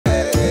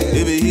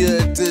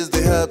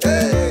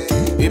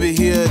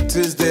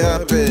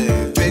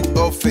happen. Big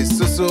office,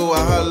 so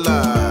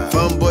wahala.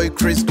 Fanboy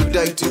Chris to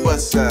die to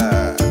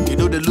wasa. You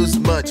know they lose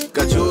much,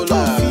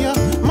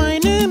 Gajola. My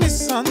name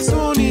is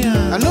Antonia.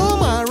 I know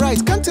my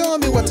rights, can't tell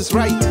me what is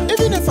right.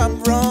 Even if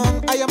I'm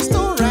wrong, I am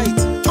still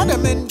right. Other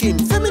men game,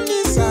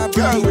 feminists are right.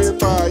 Can't wait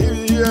for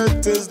you,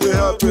 things they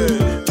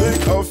happen.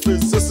 Big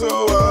office,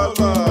 so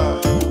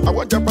wahala. I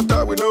want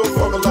Japata with no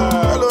formula.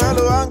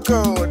 Hello,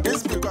 uncle.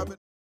 This big rabbit.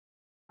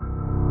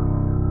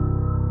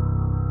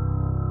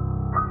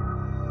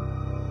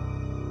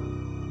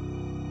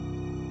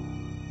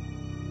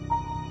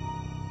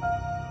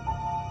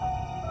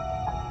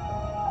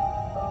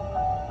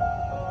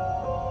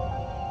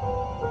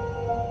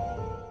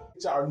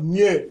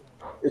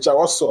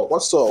 What's up?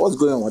 What's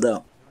going on with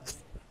that?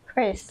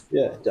 Chris.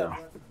 Yeah, yeah.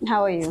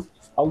 How are you?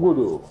 I'm good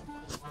though.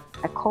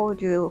 I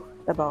called you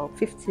about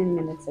 15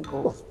 minutes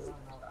ago.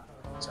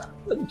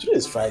 Today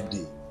is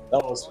Friday. I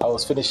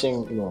was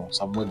finishing,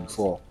 somewhere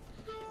before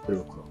 3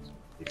 o'clock.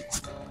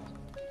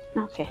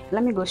 Okay,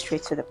 let me go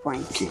straight to the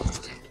point. Okay.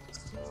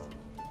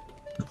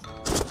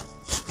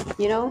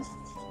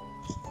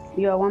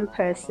 You are one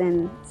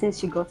person,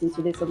 since you got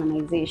into this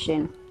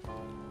organization,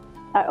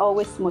 I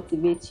always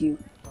motivate you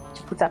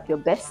to put up your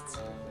best,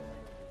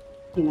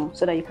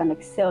 so that you can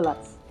excel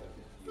at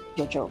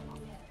your job.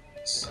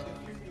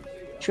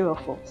 True or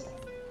false?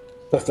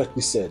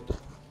 Perfectly said.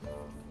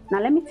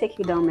 Now let me take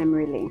you down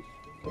memory lane.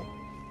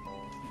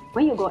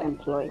 When you got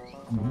employed,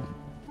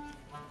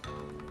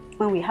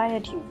 when we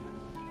hired you,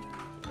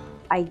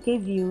 I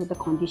gave you the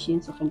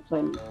conditions of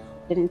employment,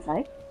 didn't I?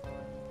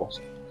 Of course.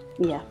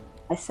 Yeah,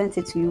 I sent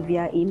it to you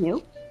via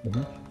email,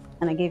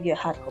 and I gave you a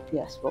hard copy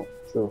as well.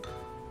 Sure.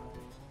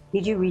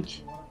 Did you read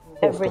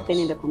everything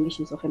in the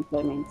conditions of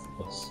employment?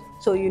 Yes.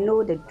 So you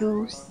know the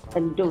do's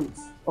and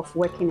don'ts of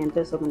working in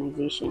this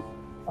organization.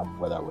 I'm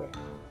well aware.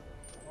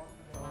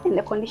 In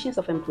the conditions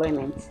of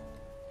employment,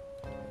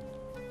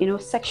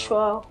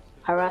 sexual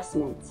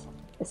harassment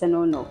is a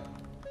no-no.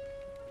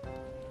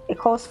 It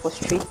calls for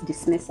straight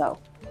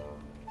dismissal.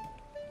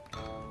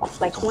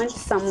 Like when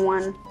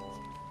someone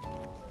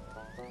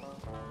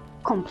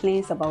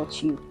complains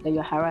about you that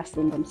you're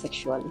harassing them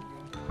sexually.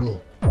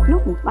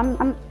 No,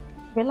 I'm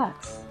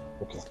relax.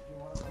 Okay.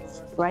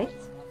 Right?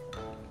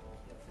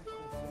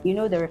 You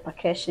know the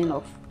repercussion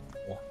of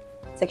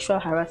sexual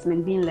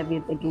harassment being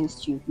levied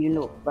against you,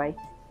 right?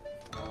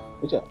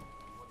 Okay.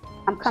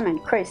 I'm coming,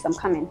 Chris, I'm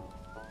coming.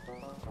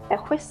 A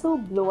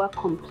whistleblower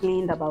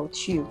complained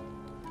about you,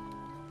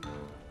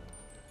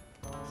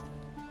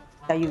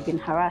 that you've been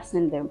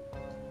harassing them.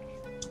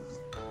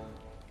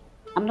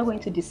 I'm not going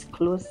to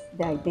disclose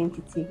the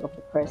identity of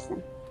the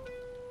person.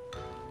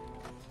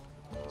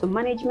 So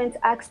management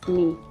asked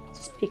me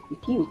to speak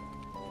with you.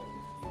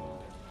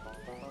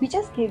 We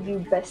just gave you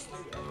best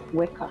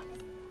worker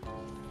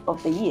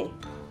of the year.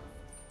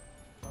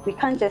 We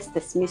can't just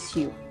dismiss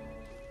you,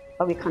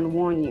 but we can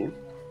warn you.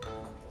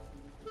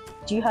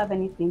 Do you have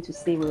anything to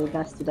say with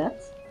regards to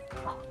that?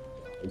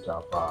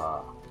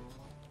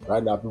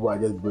 Right now, people are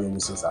just blowing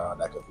missiles around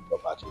like a football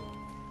party.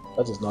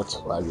 That is not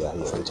why we are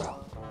here, Richard.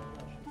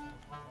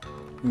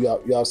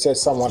 You have said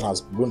someone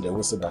has blown the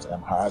whistle that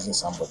I'm harassing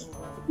somebody,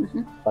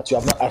 but you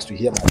have not asked to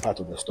hear my part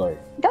of the story.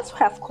 That's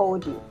why I've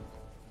called you.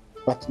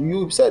 But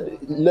you said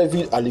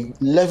levied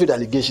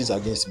allegations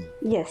against me.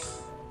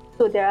 Yes.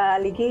 So there are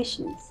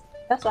allegations.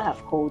 That's why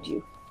I've called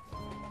you.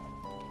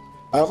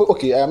 I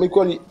am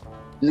equally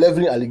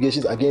leveling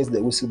allegations against the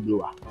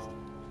whistleblower.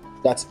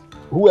 That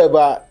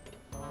whoever,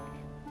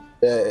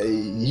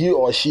 he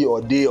or she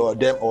or they or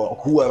them or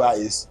whoever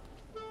is,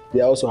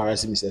 they are also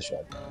harassing me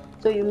sexually.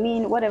 So you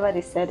mean whatever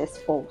they said is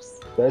false?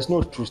 There is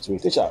no truth to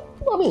it. Teacher,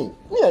 me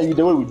and you,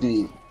 the way we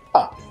did.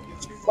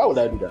 Why would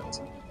I do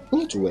that? I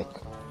need to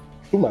work,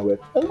 do my work,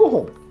 and go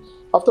home.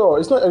 After all,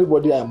 it's not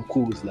everybody I am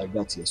cool with like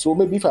that here. So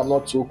maybe if I'm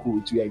not so cool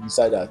with you, I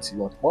decide that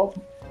you want.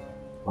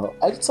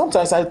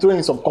 Sometimes I throw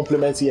in some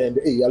compliments here and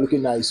hey, you're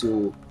looking nice,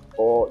 or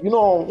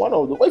one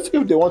of the. If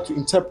they want to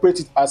interpret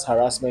it as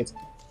harassment,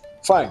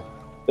 fine.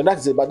 Then that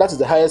is it. But that is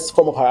the highest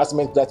form of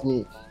harassment that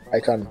I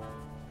can,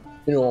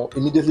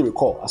 immediately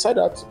recall. Aside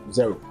that,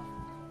 zero.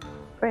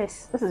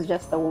 Chris, this is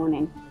just a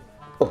warning.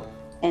 Oh.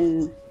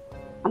 And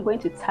I'm going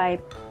to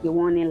type your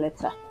warning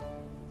letter.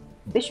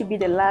 This should be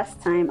the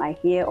last time I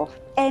hear of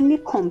any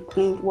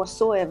complaint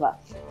whatsoever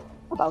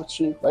about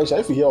you. Aisha,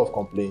 if you hear of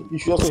complaint, you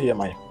should also hear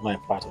my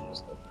part of the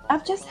story.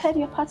 I've just heard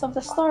your part of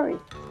the story.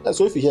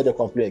 So if you hear the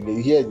complaint again,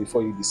 you hear it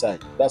before you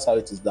decide. That's how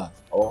it is done.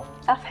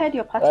 I've heard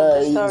your part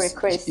of the story,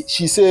 Chris.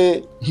 She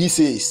say, he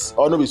says,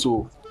 or no be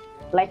so.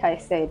 Like I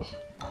said,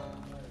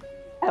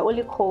 I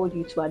only called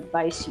you to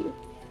advise you.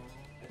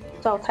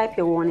 So I'll type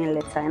your warning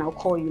letter and I'll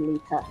call you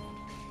later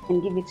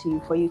and give it to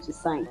you for you to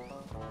sign.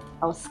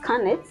 I'll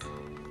scan it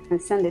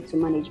and send it to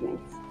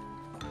management.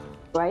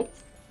 Right?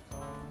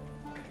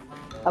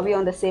 Are we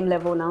on the same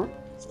level now?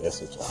 Yes,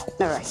 teacher.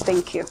 All right,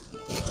 thank you.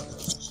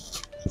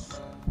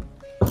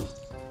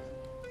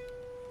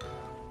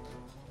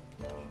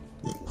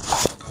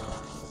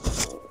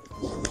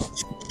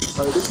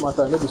 Sorry, this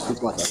matter, let me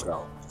speak matter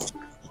crowd.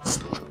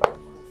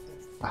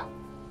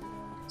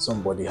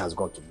 somebody has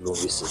gone to blow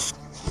whistle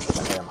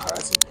that I am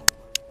harassing them.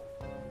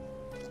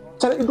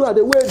 Charlie,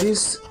 the way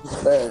this,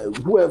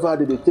 whoever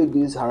they take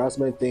this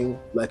harassment thing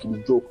like in a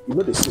joke,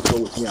 they sit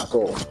well with me at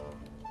all.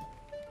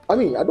 I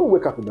mean, I don't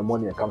wake up in the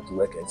morning and come to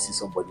work and see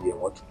somebody and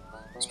want to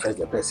stress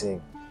the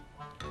person.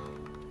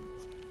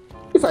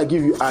 If I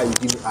give you eye, you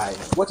give me eye.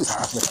 What is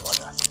harassment about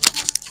that?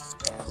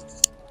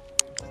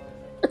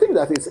 I think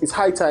that it's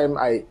high time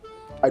I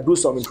do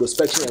some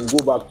introspection and go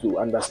back to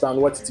understand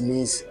what it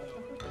means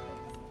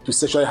to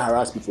sexually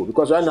harass people.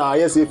 Because right now,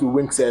 I say if you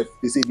wink self,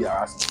 they say be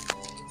harassment.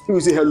 If you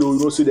say hello, you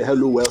don't say the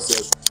hello well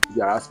self, it's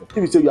harassment. If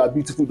you say you are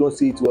beautiful, don't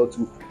say it well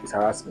too, it's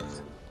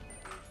harassment.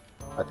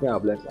 I think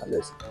I've learned my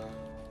lesson.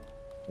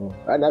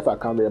 Right now, if I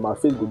come there, my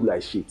face will be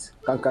like shit.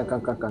 Can't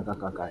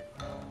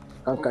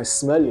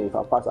smell it. If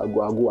I pass, I do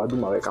my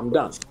work. I'm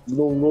done.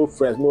 No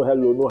friends, no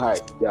hello, no hi.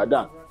 They are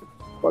done.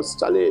 Because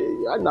Charlie,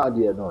 right now,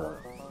 no.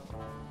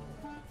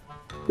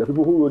 The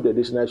people who wrote the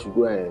dictionary should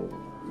go and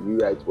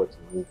rewrite what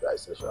it means by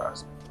sexual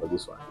harassment for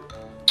this one.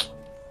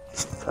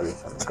 Charlie,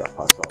 I'm going to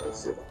pass on the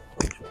same.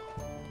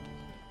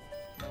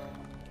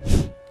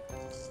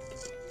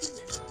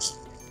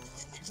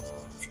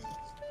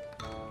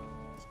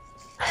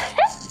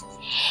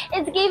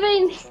 It's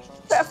giving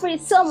referee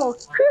summer.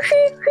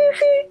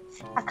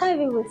 I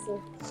can't even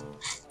whistle,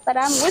 but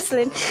I'm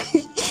whistling.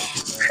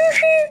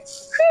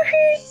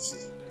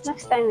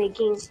 Next time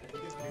again,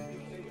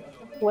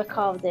 work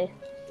out there.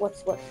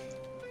 What's what?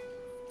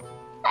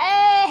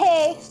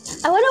 Hey,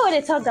 I wonder what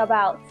they talked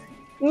about.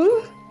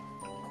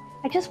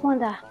 I just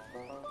wonder.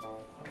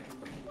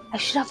 I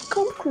should have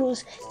come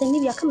close, then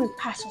maybe I'll come and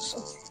pass or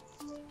something.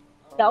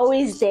 They're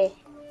always there.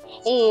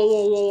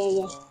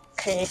 Yeah.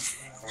 Chris.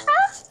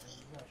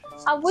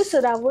 I've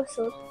whistled.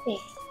 Hey.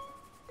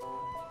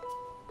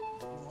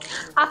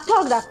 I've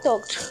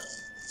talked.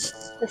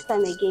 This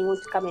time again,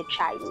 want to come and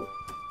try me.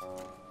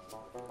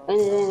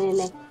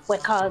 And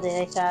work out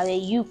there,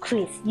 you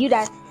Chris, you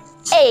that,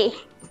 hey.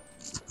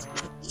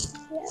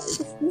 Yeah,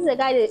 this is a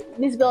guy that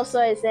Miss Bell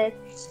saw and said,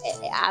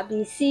 I'll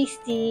be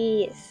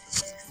 60.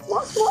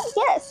 Small,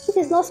 yes. It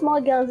is not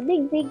small girls,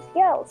 big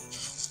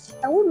girls.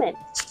 And women.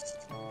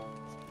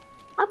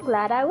 I'm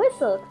glad I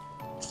whistled.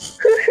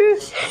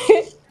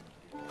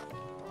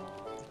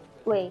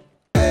 Wait.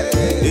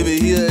 Baby,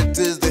 here it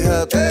is, they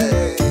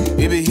happy.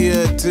 Baby,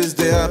 here it is,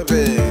 they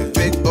happy.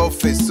 Big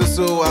office,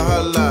 so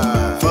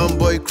wahala.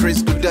 Fanboy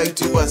Chris, good day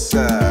to us.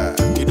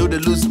 You know they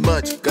lose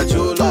much, got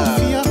your